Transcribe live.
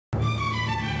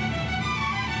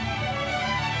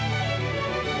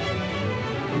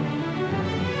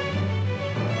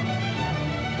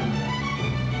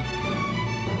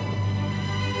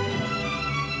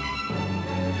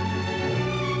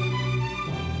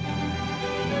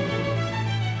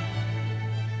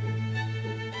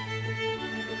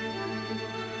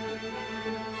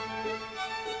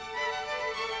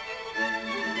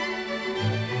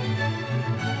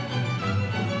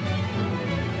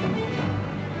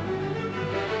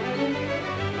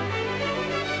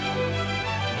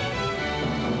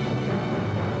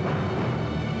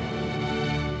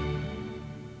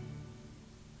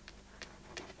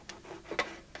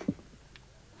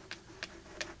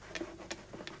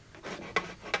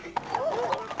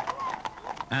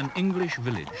An English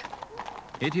village.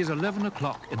 It is 11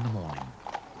 o'clock in the morning.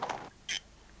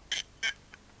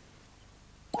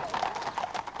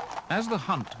 As the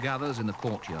hunt gathers in the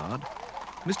courtyard,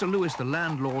 Mr. Lewis, the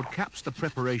landlord, caps the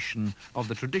preparation of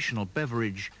the traditional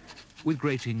beverage with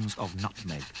gratings of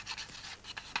nutmeg.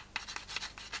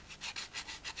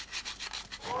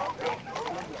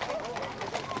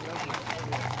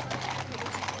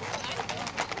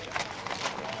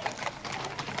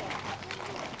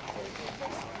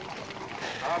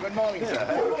 Good morning, sir.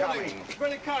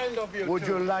 Very kind of you. Would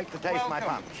you like to taste my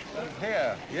punch?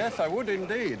 Here. Yes, I would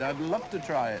indeed. I'd love to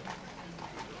try it.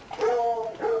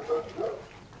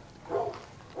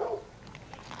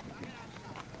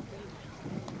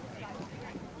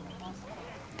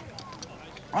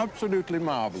 Absolutely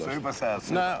marvellous. Super, sir.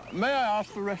 Super. Now, may I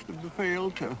ask the rest of the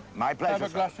field to My pleasure, have a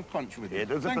sir. glass of punch with you?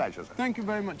 It is a pleasure, sir. Thank you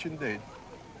very much indeed.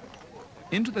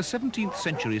 Into the 17th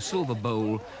century silver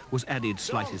bowl was added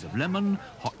slices of lemon,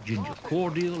 hot ginger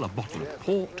cordial, a bottle of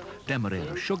port,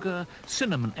 demerara sugar,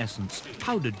 cinnamon essence,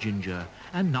 powdered ginger,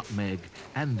 and nutmeg,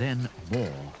 and then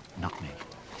more nutmeg.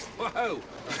 Whoa!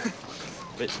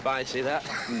 Bit spicy, that.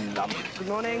 Good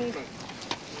morning.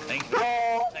 Thank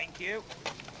you. Thank you.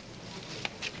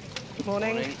 Good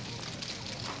morning. Morning.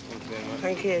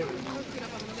 Thank you.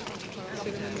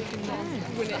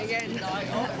 Win it again.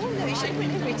 Oh no, you should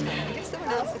win every time. Give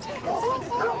someone else a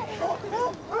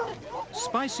chance.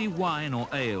 Spicy wine or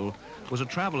ale was a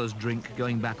traveller's drink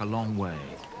going back a long way.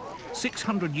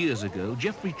 600 years ago,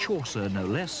 Geoffrey Chaucer, no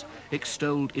less,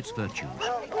 extolled its virtues.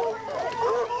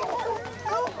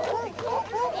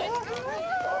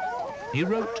 He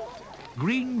wrote,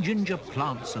 "Green ginger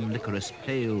plants and licorice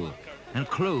pale, and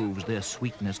cloves their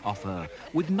sweetness offer,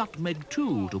 with nutmeg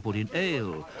too to put in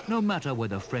ale, no matter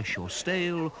whether fresh or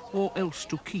stale, or else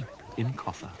to keep in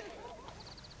coffer."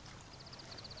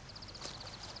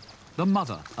 The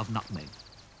mother of nutmeg,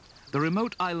 the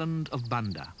remote island of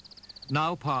Banda,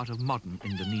 now part of modern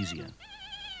Indonesia.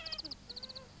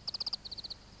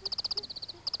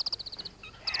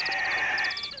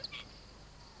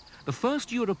 The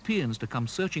first Europeans to come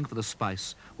searching for the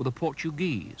spice were the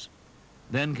Portuguese.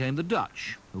 Then came the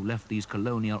Dutch, who left these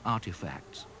colonial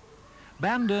artifacts.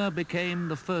 Banda became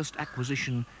the first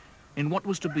acquisition in what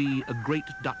was to be a great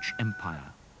Dutch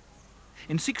empire.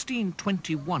 In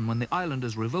 1621, when the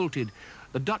islanders revolted,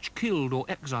 the Dutch killed or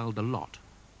exiled the lot.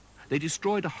 They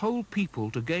destroyed a whole people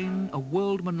to gain a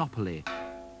world monopoly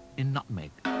in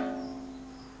nutmeg.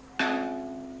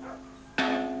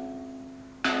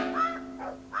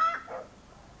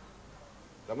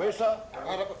 La mesa,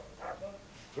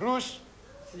 Rus,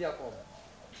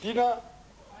 Tina,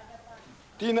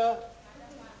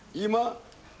 Ima,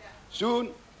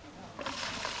 Soon.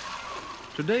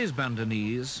 Today's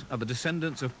Bandanese are the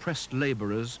descendants of pressed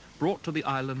labourers brought to the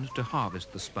island to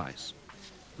harvest the spice.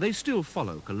 They still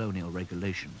follow colonial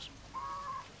regulations.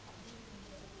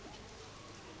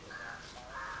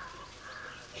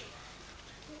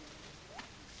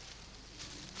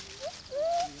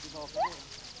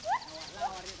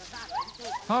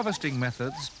 Harvesting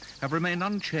methods have remained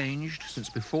unchanged since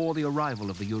before the arrival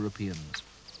of the Europeans.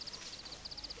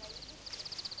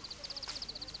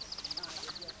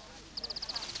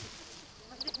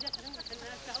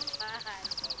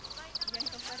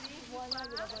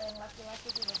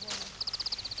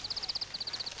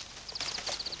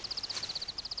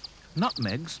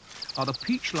 Nutmegs are the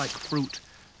peach-like fruit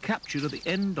captured at the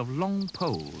end of long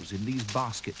poles in these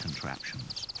basket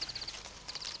contraptions.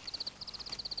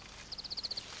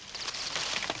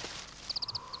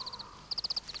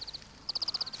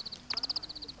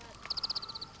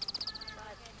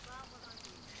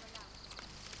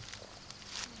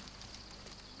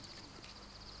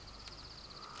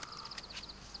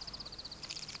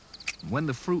 When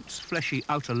the fruit's fleshy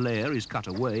outer layer is cut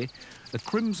away, the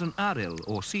crimson aril,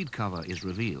 or seed cover, is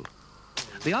revealed.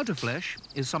 The outer flesh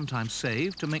is sometimes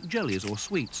saved to make jellies or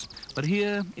sweets, but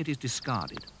here it is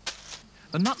discarded.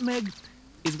 The nutmeg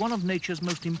is one of nature's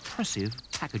most impressive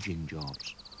packaging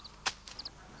jobs.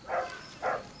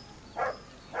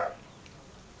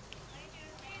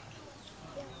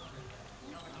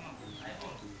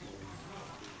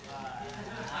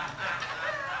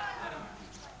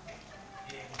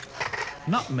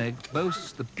 Nutmeg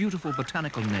boasts the beautiful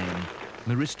botanical name,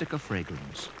 Myristica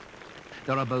fragrans.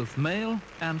 There are both male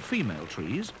and female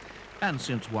trees, and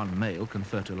since one male can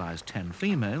fertilize 10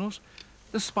 females,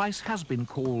 the spice has been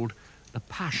called the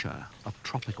pasha of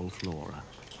tropical flora.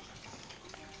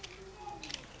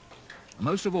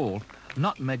 Most of all,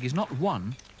 nutmeg is not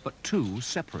one, but two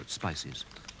separate spices.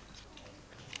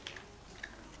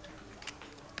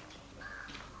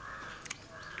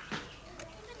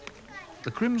 The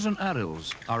crimson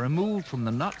arils are removed from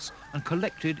the nuts and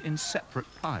collected in separate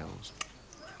piles.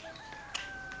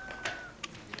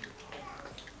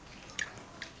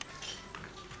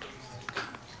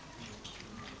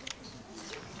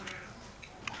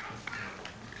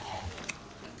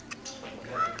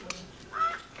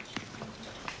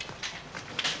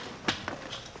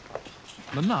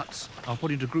 The nuts are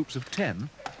put into groups of 10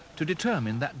 to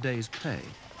determine that day's pay.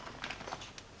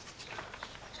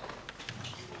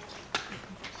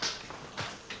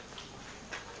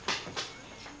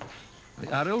 The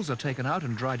arils are taken out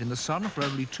and dried in the sun for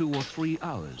only 2 or 3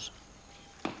 hours.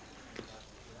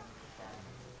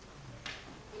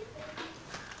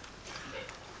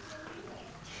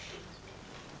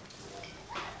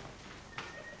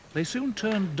 They soon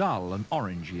turn dull and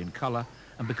orangey in colour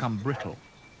and become brittle.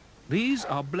 These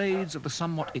are blades of the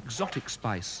somewhat exotic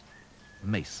spice,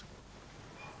 mace.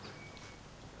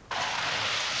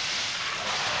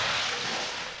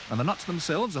 And the nuts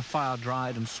themselves are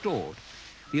fire-dried and stored.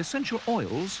 The essential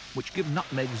oils, which give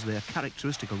nutmegs their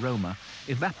characteristic aroma,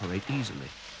 evaporate easily.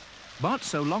 But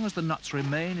so long as the nuts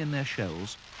remain in their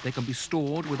shells, they can be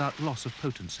stored without loss of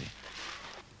potency.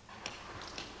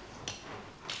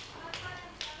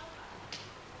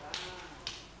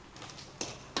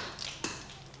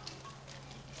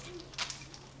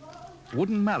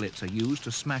 Wooden mallets are used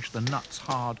to smash the nuts'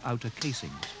 hard outer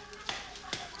casings.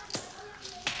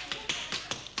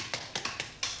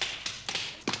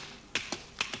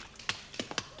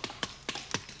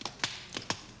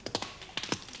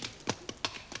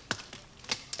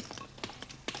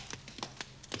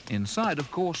 Inside, of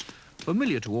course,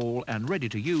 familiar to all and ready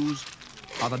to use,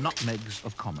 are the nutmegs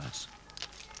of commerce.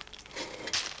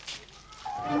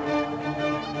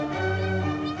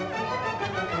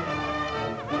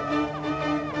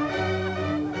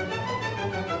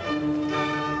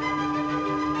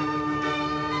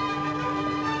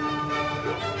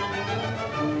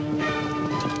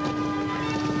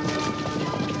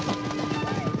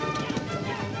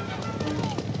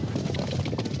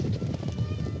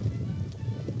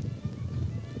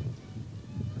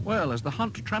 Well, as the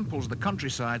hunt tramples the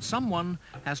countryside, someone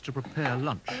has to prepare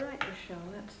lunch. All right,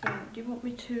 Michelle, do you want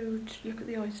me to look at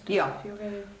the oysters? Yeah. If you're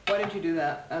ready? Why don't you do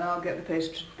that, and I'll get the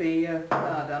paste, the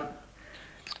flour done.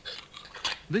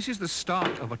 This is the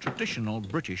start of a traditional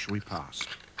British repast.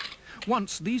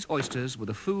 Once, these oysters were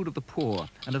the food of the poor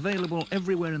and available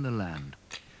everywhere in the land.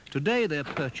 Today, their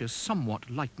purchase somewhat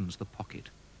lightens the pocket.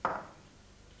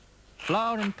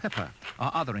 Flour and pepper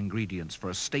are other ingredients for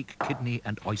a steak, kidney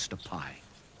and oyster pie.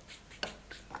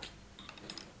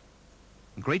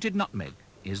 Grated nutmeg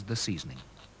is the seasoning.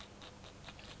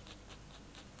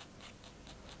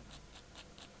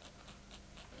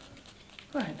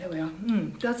 Right, there we are.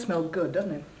 Does smell good,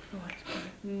 doesn't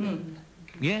it?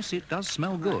 Yes, it does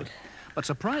smell good. But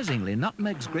surprisingly,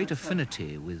 nutmeg's great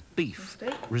affinity with beef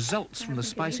results from the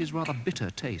spice's rather bitter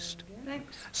taste.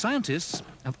 Scientists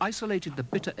have isolated the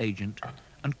bitter agent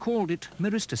and called it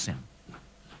myristicin.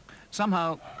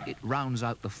 Somehow, it rounds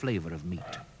out the flavour of meat.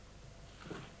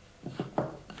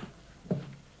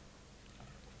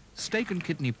 Steak and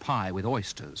kidney pie with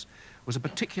oysters was a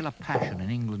particular passion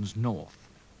in England's north.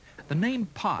 The name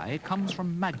pie comes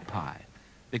from magpie,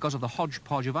 because of the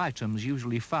hodgepodge of items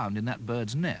usually found in that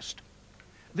bird's nest.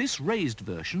 This raised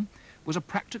version was a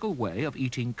practical way of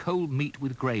eating cold meat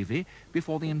with gravy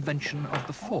before the invention of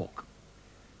the fork.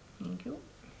 Thank you.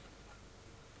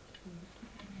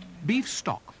 Beef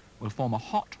stock will form a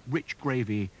hot, rich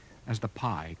gravy as the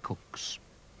pie cooks.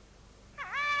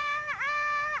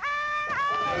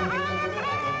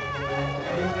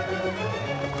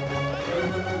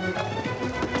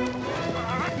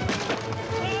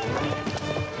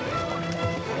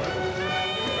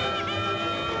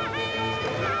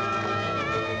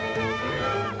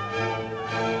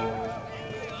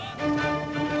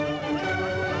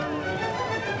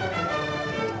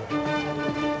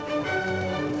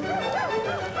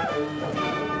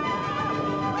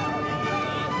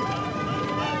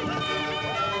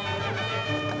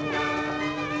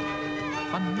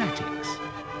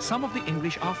 Some of the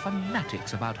English are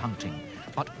fanatics about hunting,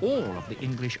 but all of the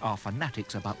English are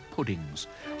fanatics about puddings.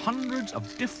 Hundreds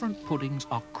of different puddings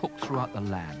are cooked throughout the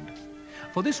land.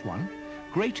 For this one,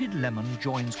 grated lemon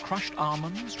joins crushed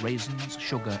almonds, raisins,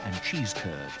 sugar and cheese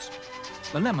curds.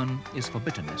 The lemon is for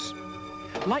bitterness.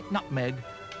 Like nutmeg,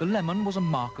 the lemon was a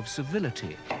mark of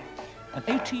civility. An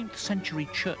 18th century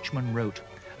churchman wrote,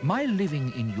 "My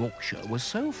living in Yorkshire was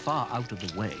so far out of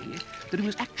the way that it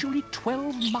was actually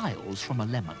 12 miles from a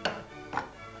lemon."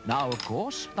 Now, of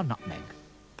course, the nutmeg.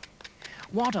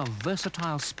 What a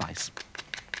versatile spice.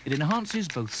 It enhances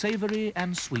both savoury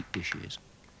and sweet dishes.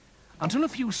 Until a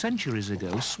few centuries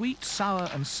ago, sweet, sour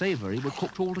and savoury were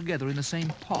cooked all together in the same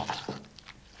pot.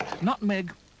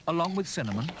 Nutmeg, along with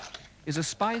cinnamon, is a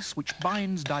spice which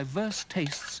binds diverse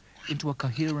tastes into a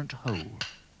coherent whole.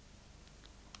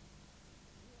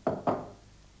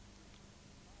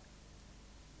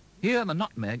 Here, the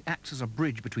nutmeg acts as a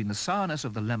bridge between the sourness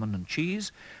of the lemon and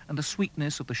cheese and the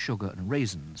sweetness of the sugar and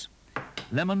raisins.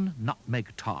 Lemon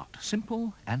nutmeg tart,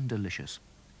 simple and delicious.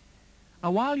 Now,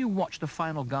 while you watch the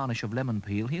final garnish of lemon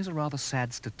peel, here's a rather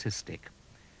sad statistic.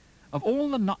 Of all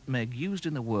the nutmeg used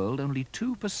in the world, only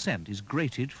 2% is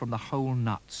grated from the whole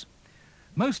nuts.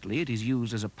 Mostly it is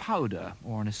used as a powder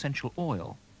or an essential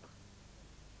oil.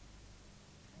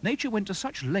 Nature went to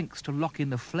such lengths to lock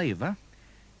in the flavour.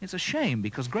 It's a shame,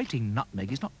 because grating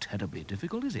nutmeg is not terribly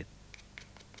difficult, is it?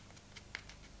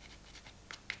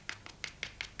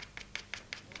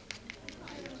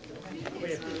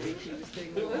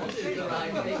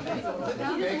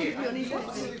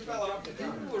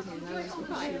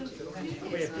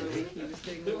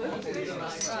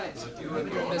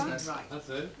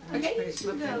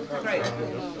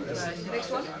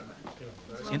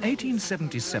 In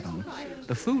 1877,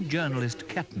 the food journalist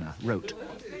Kettner wrote,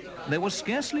 "There was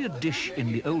scarcely a dish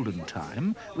in the olden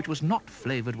time which was not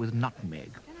flavoured with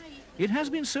nutmeg. It has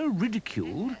been so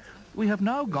ridiculed, we have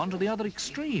now gone to the other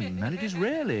extreme, and it is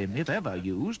rarely, if ever,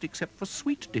 used except for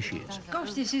sweet dishes."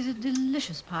 Gosh, this is a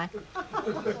delicious pie.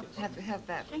 Have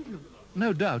that.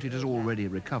 No doubt it has already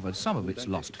recovered some of its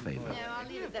lost favour. No, I'll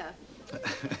leave it there.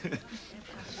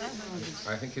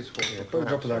 I think it's what Put a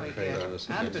drop of that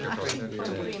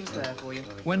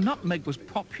When nutmeg was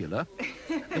popular,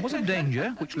 there was a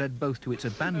danger which led both to its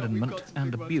abandonment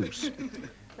and abuse.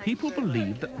 People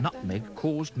believed that nutmeg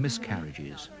caused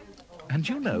miscarriages. And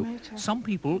you know, some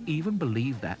people even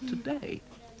believe that today.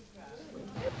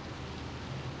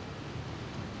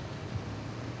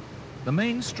 The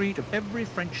main street of every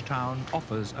French town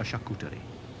offers a charcuterie.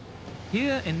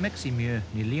 Here in Meximieux,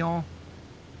 near Lyon,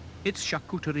 it's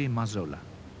charcuterie mazola.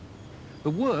 The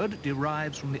word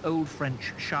derives from the Old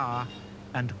French char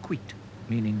and cuit,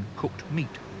 meaning cooked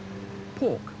meat.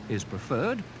 Pork is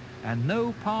preferred, and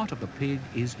no part of the pig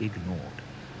is ignored.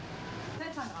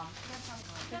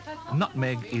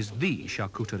 Nutmeg is the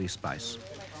charcuterie spice.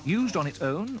 Used on its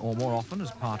own, or more often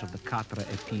as part of the quatre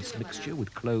épices mixture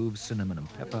with cloves, cinnamon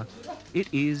and pepper, it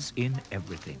is in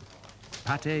everything.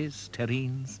 Pâtés,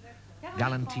 terrines,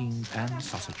 galantines and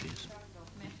sausages.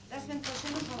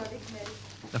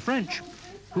 The French,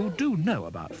 who do know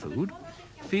about food,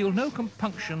 feel no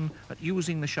compunction at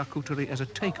using the charcuterie as a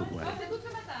takeaway.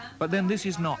 But then this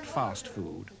is not fast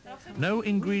food. No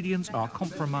ingredients are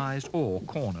compromised or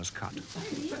corners cut.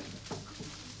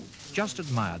 Just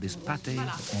admire this pâté en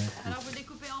croûte. Alors vous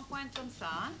découpez en pointe comme ça.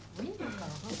 Hein? Oui, d'accord.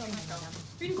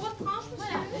 Une grosse tranche,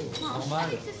 voilà. Une tranche.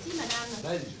 Avec ceci,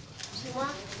 madame. Chez moi.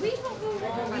 Oui, pour vous.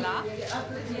 Voilà. Et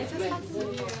ça sera tout.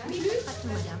 Oui, ça sera tout,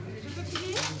 madame. Je peux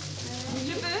filer?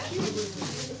 Je peux?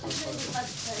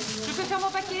 Je peux faire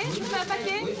mon paquet? Je fais un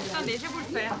paquet? Attendez, je vais vous le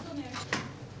faire.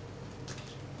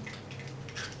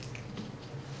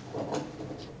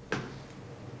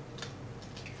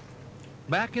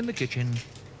 Back in the kitchen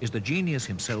is the genius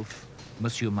himself,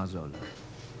 Monsieur Mazola.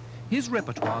 His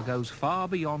repertoire goes far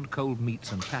beyond cold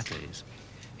meats and pâtés.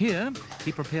 Here,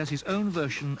 he prepares his own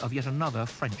version of yet another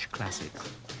French classic.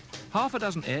 Half a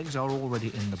dozen eggs are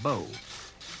already in the bowl.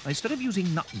 Instead of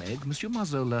using nutmeg, Monsieur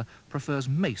Mazola prefers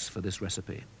mace for this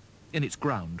recipe, in its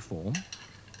ground form.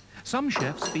 Some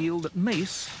chefs feel that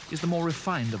mace is the more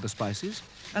refined of the spices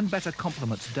and better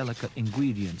complements delicate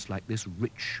ingredients like this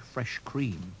rich, fresh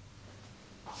cream.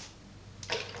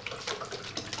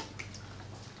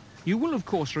 You will, of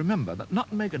course, remember that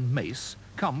nutmeg and mace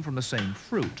come from the same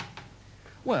fruit.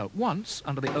 Well, once,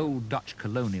 under the old Dutch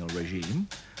colonial regime,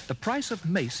 the price of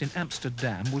mace in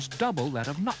Amsterdam was double that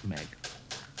of nutmeg.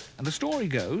 And the story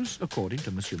goes, according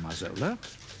to Monsieur Mazola,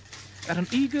 that an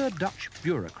eager Dutch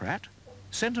bureaucrat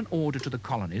sent an order to the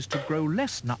colonies to grow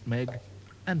less nutmeg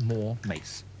and more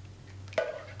mace.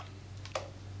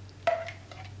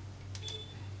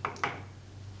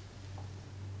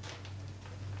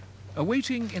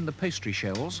 Awaiting in the pastry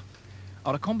shells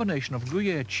are a combination of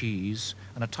Gruyere cheese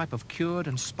and a type of cured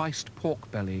and spiced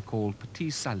pork belly called petit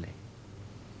salé.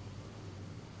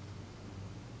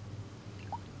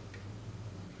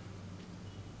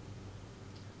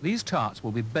 These tarts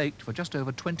will be baked for just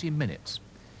over 20 minutes.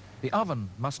 The oven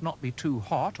must not be too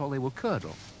hot or they will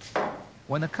curdle.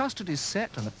 When the custard is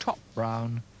set and the top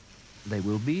brown, they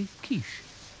will be quiche.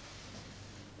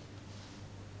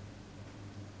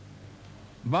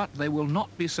 But they will not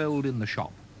be sold in the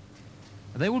shop.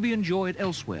 They will be enjoyed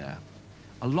elsewhere,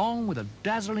 along with a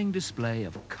dazzling display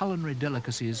of culinary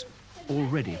delicacies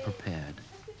already prepared.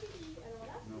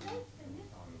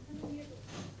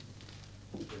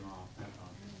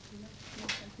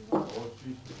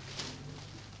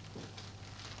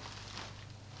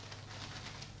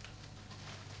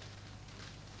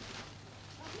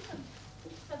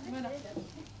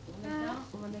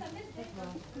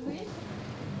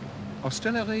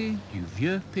 Hostellerie du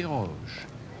Vieux Péroge,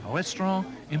 a restaurant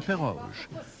in Péroge,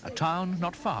 a town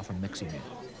not far from Meximieux.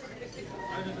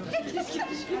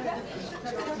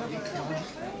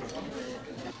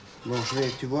 Bon,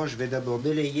 tu vois, je vais d'abord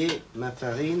délayer ma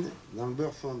farine dans le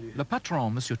beurre fondu. Le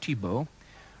patron, Monsieur Thibault,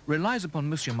 relies upon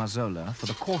Monsieur Mazola for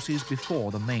the courses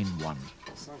before the main one.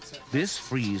 This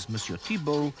frees Monsieur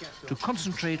Thibault to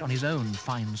concentrate on his own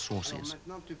fine sauces.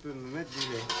 Maintenant, tu peux me mettre du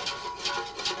lait.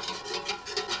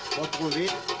 Pas trop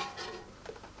vite.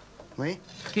 Oui.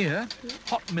 Here,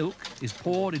 hot milk is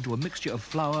poured into a mixture of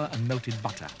flour and melted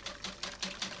butter.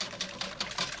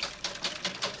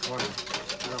 Voilà.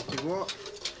 Alors, tu vois,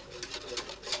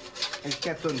 elle ne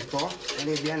catonne pas, elle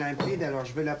est bien limpide, alors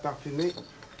je vais la parfumer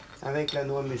avec la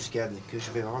noix muscade que je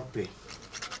vais râper.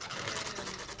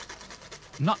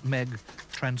 Nutmeg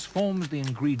transforms the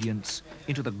ingredients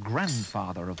into the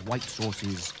grandfather of white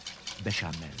sauces,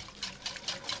 béchamel.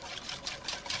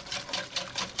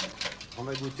 On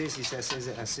va goûter si c'est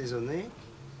assaisonné.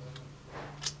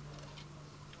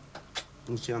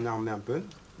 Ou si on en remet un peu.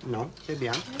 Non, c'est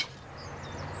bien.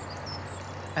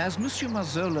 As Monsieur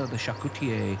Mazola, the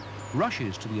charcutier,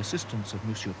 rushes to the assistance of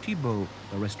Monsieur Thibault,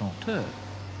 the restaurateur,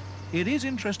 it is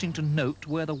interesting to note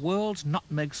where the world's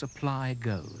nutmeg supply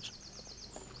goes.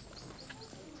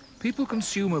 People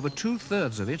consume over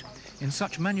 2/3 of it in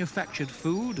such manufactured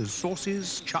food as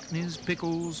sauces, chutneys,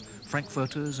 pickles,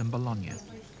 frankfurters and bologna.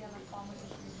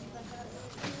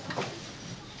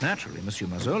 Naturally, Monsieur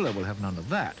Mazola will have none of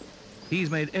that.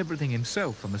 He's made everything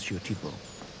himself for Monsieur Thibault.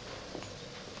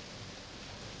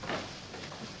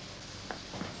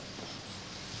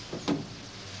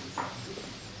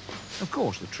 Of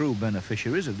course, the true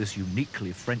beneficiaries of this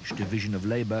uniquely French division of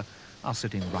labour are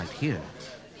sitting right here.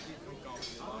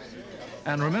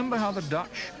 And remember how the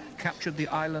Dutch captured the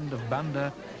island of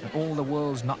Banda and all the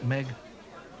world's nutmeg?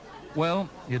 Well,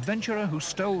 the adventurer who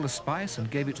stole the spice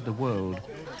and gave it to the world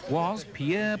was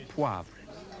Pierre Poivre,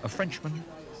 a Frenchman,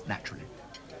 naturally.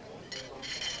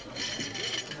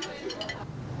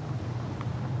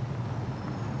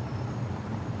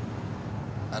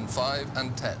 And 5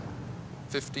 and 10,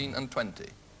 15 and 20,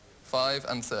 5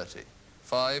 and 30,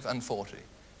 5 and 40,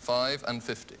 5 and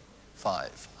 50,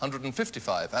 5.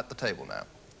 155 at the table now.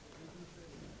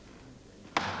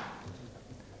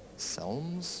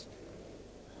 Selms.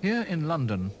 Here in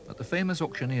London, at the famous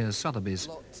auctioneer's Sotheby's,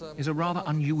 is a rather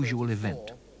unusual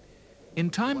event. In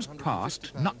times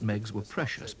past, nutmegs were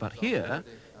precious, but here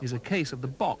is a case of the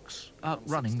box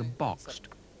outrunning the boxed.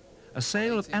 A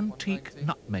sale of antique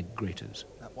nutmeg graters.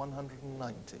 At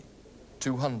 190,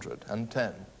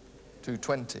 210,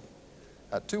 220,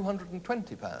 at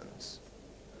 £220.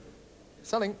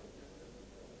 Selling.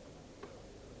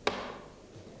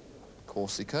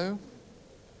 Corsico.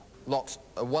 Lot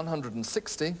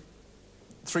 160,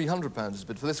 £300 is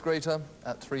bid for this grater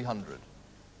at 300,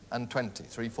 and 20,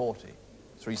 340,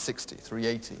 360,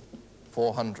 380,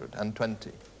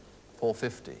 420,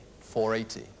 450,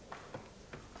 480.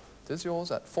 It is yours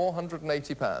at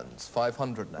 £480,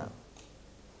 500 now.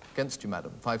 Against you,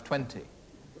 madam, 520,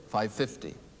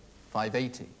 550,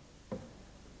 580.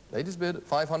 Ladies bid at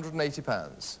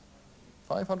 £580.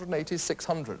 580,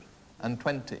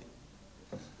 620.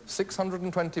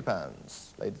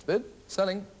 £620. Ladies bid,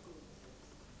 selling.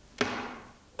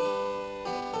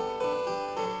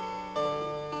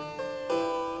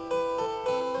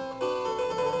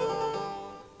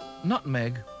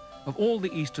 Nutmeg, of all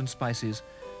the eastern spices,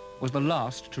 was the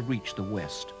last to reach the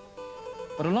west.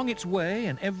 But along its way,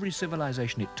 in every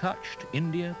civilization it touched,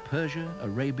 India, Persia,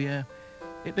 Arabia,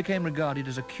 it became regarded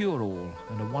as a cure-all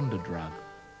and a wonder drug.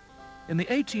 In the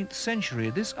 18th century,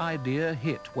 this idea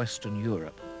hit Western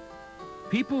Europe.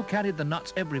 People carried the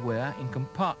nuts everywhere in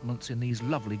compartments in these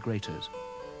lovely graters.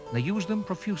 They used them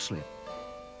profusely.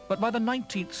 But by the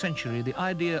 19th century, the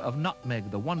idea of nutmeg,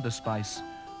 the wonder spice,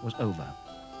 was over.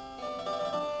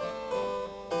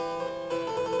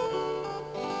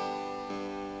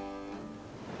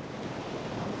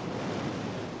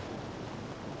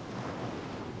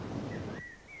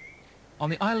 On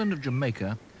the island of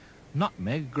Jamaica,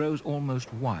 nutmeg grows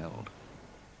almost wild.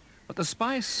 But the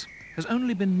spice has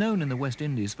only been known in the West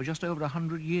Indies for just over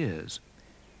 100 years.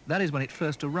 That is when it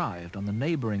first arrived on the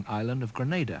neighbouring island of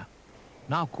Grenada,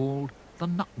 now called the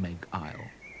Nutmeg Isle.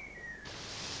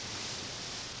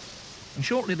 And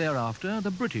shortly thereafter,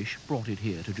 the British brought it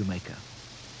here to Jamaica.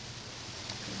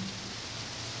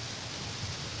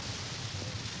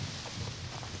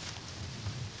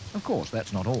 Of course,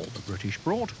 that's not all the British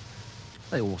brought.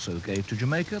 They also gave to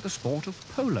Jamaica the sport of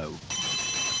polo.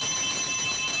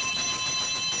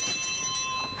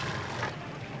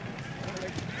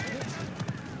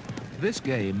 This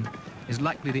game is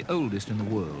likely the oldest in the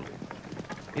world.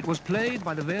 It was played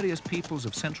by the various peoples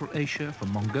of Central Asia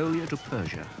from Mongolia to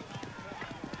Persia.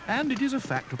 And it is a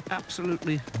fact of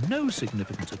absolutely no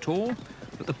significance at all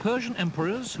that the Persian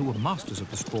emperors, who were masters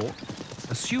of the sport,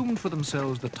 assumed for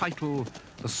themselves the title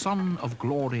the Son of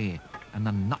Glory and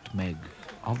the Nutmeg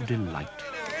of Delight.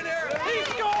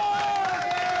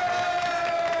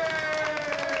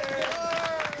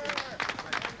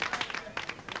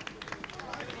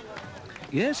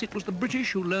 Yes, it was the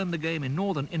British who learned the game in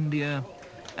northern India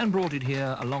and brought it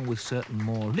here along with certain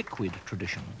more liquid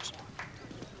traditions.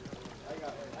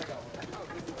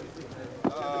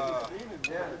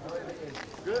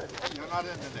 Good. You're not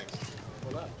in the next.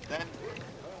 Then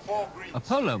 4 greens. A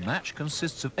polo match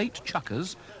consists of 8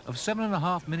 chukkers of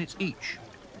 7.5 minutes each.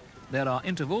 There are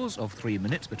intervals of 3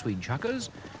 minutes between chukkers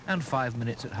and 5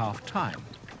 minutes at half-time.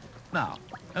 Now,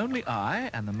 only I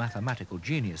and the mathematical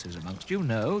geniuses amongst you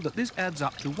know that this adds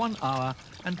up to 1 hour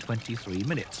and 23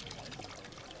 minutes.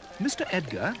 Mr.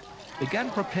 Edgar began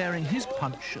preparing his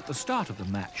punch at the start of the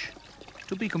match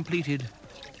to be completed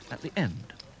at the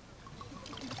end.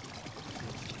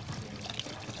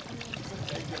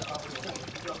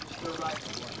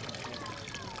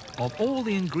 Of all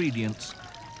the ingredients,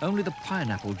 only the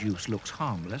pineapple juice looks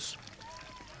harmless,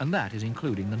 and that is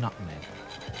including the nutmeg.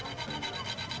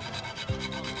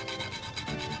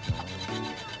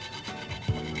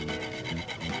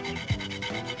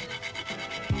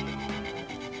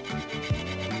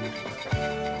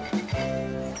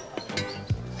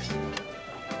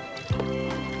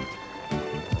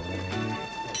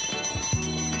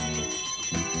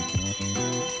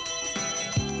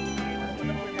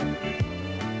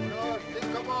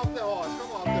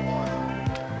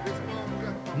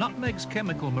 Nutmeg's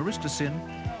chemical myristicin,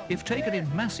 if taken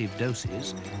in massive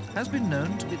doses, has been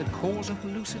known to be the cause of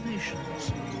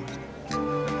hallucinations.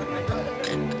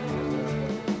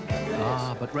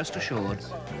 Ah, but rest assured,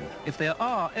 if there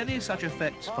are any such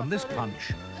effects from this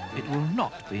punch, it will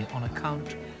not be on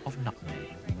account of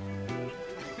nutmeg.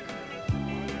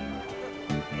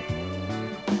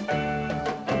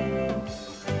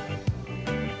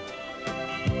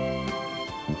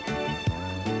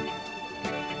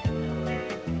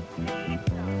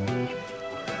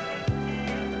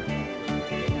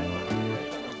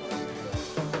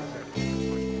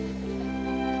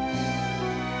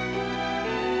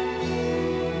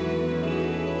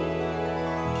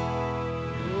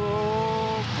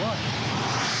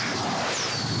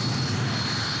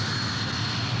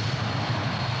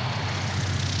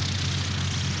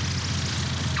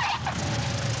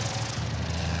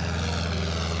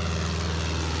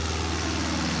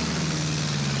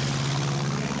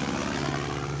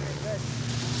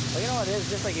 Well, you know what it is,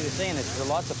 just like he was saying, there's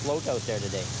lots of float out there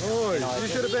today. Oh, you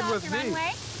should have been with me.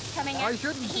 Runway, coming up. I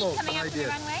shouldn't float, coming but up I to the did.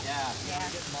 runway? Yeah.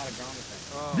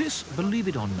 This, believe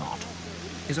it or not,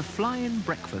 is a fly-in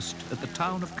breakfast at the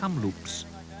town of Kamloops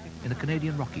in the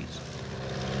Canadian Rockies.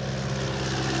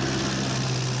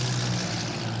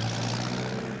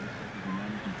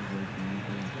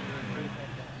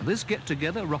 This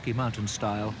get-together, Rocky Mountain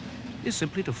style, is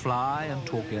simply to fly and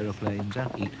talk aeroplanes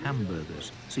and eat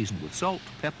hamburgers, seasoned with salt,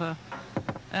 pepper,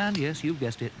 and yes, you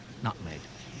guessed it, nutmeg.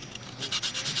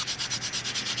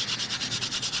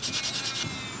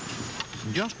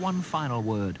 And just one final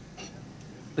word.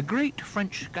 The great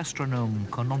French gastronome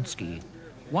Kononsky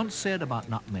once said about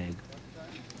nutmeg,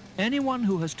 anyone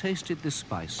who has tasted this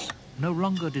spice no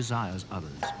longer desires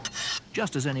others,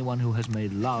 just as anyone who has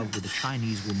made love with a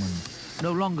Chinese woman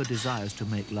no longer desires to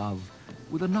make love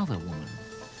with another woman.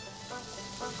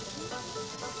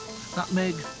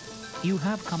 Nutmeg, you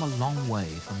have come a long way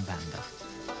from Banda.